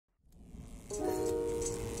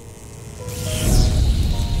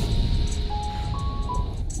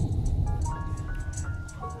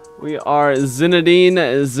We are Zidane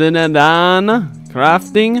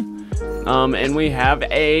crafting. And we have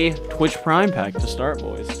a Twitch Prime pack to start,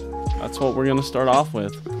 boys. That's what we're gonna start off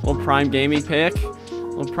with. A little Prime Gaming pick. A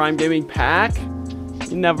little Prime Gaming pack.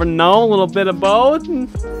 You never know, a little bit of both.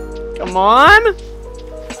 Come on.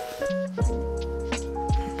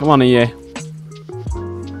 Come on, EA.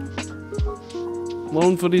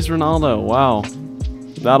 Lone Footies Ronaldo. Wow.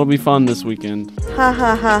 That'll be fun this weekend. Ha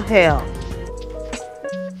ha ha hell.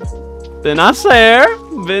 Benacer.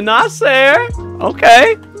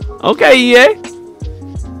 Okay. Okay, EA.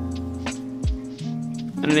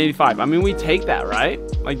 And an 85. I mean, we take that, right?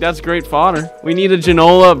 Like, that's great fodder. We need a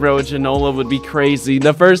Ginola, bro. A Ginola would be crazy.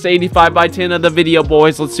 The first 85x10 of the video,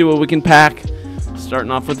 boys. Let's see what we can pack.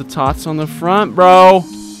 Starting off with the tots on the front, bro.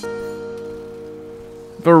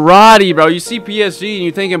 Verratti, bro. You see PSG and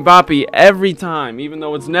you think Mbappe every time, even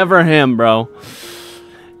though it's never him, bro.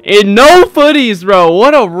 And no footies, bro.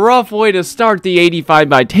 What a rough way to start the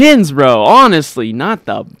 85x10s, bro. Honestly, not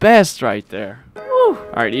the best right there. Woo.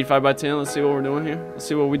 All right, 85x10. Let's see what we're doing here. Let's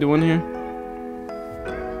see what we're doing here.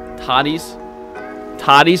 Toddy's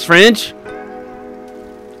French.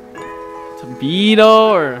 Tabito,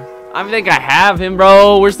 or I think I have him,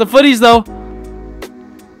 bro. Where's the footies, though?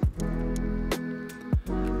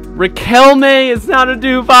 Riquelme is not a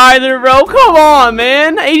dupe either, bro. Come on,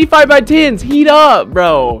 man. 85x10s. Heat up,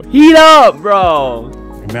 bro. Heat up, bro.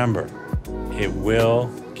 Remember, it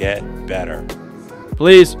will get better.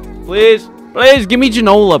 Please, please, please. Give me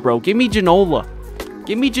Ginola, bro. Give me Ginola.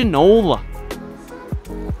 Give me Ginola.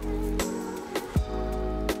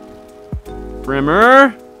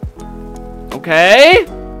 Brimmer. Okay.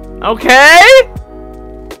 Okay.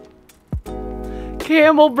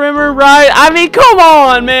 Campbell, Brimmer, right? I mean, come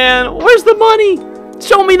on, man. Where's the money?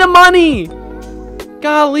 Show me the money.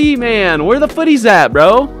 Golly, man. Where the footies at,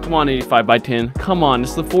 bro? Come on, 85x10. Come on.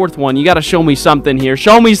 It's the fourth one. You got to show me something here.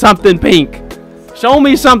 Show me something pink. Show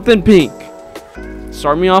me something pink.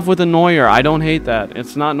 Start me off with a Neuer. I don't hate that.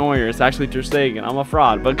 It's not Neuer. It's actually Ter Stegen. I'm a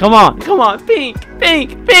fraud. But come on. Come on. Pink.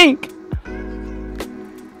 Pink. Pink.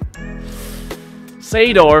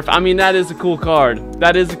 Seedorf, I mean, that is a cool card.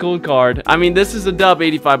 That is a cool card. I mean, this is a dub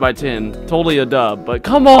 85x10. Totally a dub. But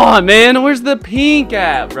come on, man. Where's the pink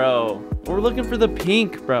at, bro? We're looking for the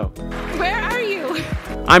pink, bro. Where are you?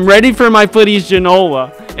 I'm ready for my footies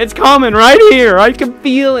Ginola. It's coming right here. I can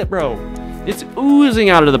feel it, bro. It's oozing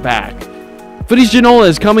out of the pack. Footies Ginola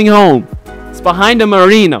is coming home. It's behind a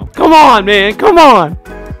Marino. Come on, man. Come on.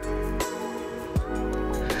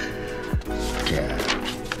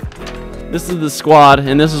 This is the squad,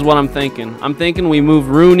 and this is what I'm thinking. I'm thinking we move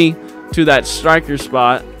Rooney to that striker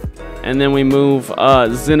spot, and then we move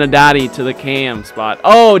Zinedine to the cam spot.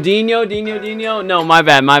 Oh, Dino. No, my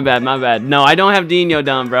bad. No, I don't have Dino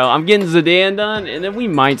done, bro. I'm getting Zidane done, and then we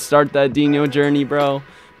might start that Dino journey, bro.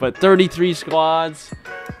 But 33 squads.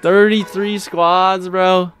 33 squads,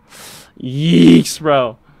 bro. Yeeks,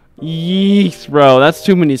 bro. Yeeks, bro. That's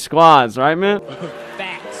too many squads, right, man?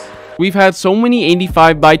 We've had so many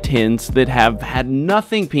 85x10s that have had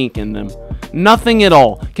nothing pink in them. Nothing at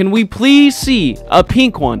all. Can we please see a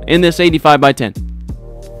pink one in this 85x10?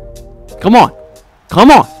 Come on. Come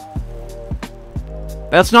on.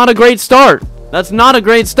 That's not a great start. That's not a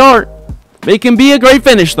great start. It can be a great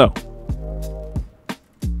finish, though.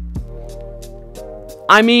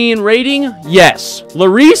 I mean, rating? Yes.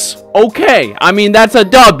 Lloris? Okay. I mean, that's a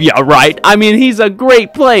W, right? I mean, he's a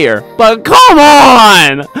great player. But come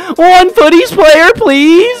on! One footies player,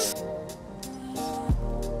 please?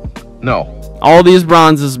 No. All these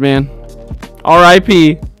bronzes, man.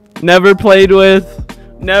 R.I.P. Never played with.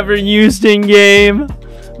 Never used in game.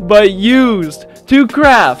 But used to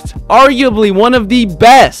craft arguably one of the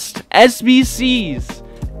best SBCs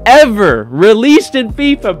ever released in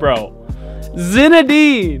FIFA, bro.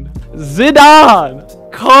 Zidane,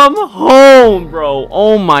 come home, bro.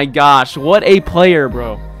 Oh my gosh, what a player,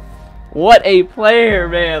 bro. What a player,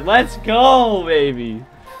 man. Let's go, baby.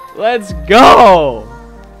 Let's go.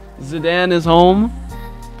 Zidane is home.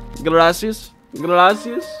 Gracias.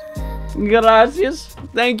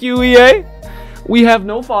 Thank you, EA. We have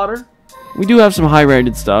no fodder. We do have some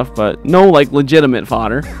high-rated stuff, but no, like, legitimate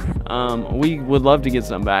fodder. We would love to get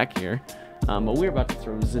some back here. But we're about to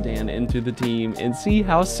throw Zidane into the team and see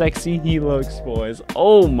how sexy he looks, boys.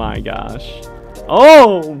 Oh my gosh.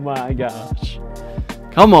 Oh my gosh.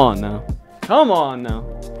 Come on now. Come on now.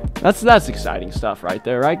 That's exciting stuff right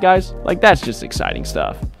there, right, guys? Like, that's just exciting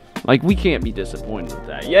stuff. Like, we can't be disappointed with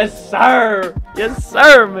that. Yes, sir. Yes,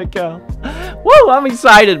 sir, Mikkel. Woo, I'm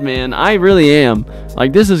excited, man. I really am.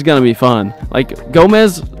 Like, this is going to be fun. Like,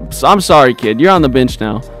 Gomez, I'm sorry, kid. You're on the bench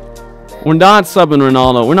now. We're not subbing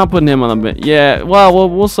Ronaldo. We're not putting him on the bench. Yeah, well,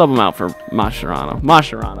 we'll sub him out for Mascherano.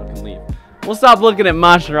 Mascherano can leave. We'll stop looking at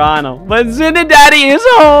Mascherano. But Zidane is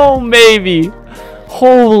home, baby.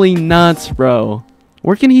 Holy nuts, bro.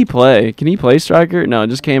 Where can he play? Can he play striker? No,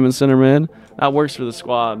 just came in center mid. That works for the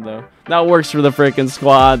squad, though. That works for the freaking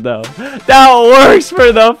squad, though. That works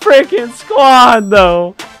for the freaking squad,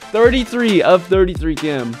 though. 33 of 33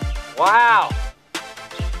 Kim. Wow.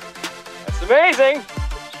 That's amazing.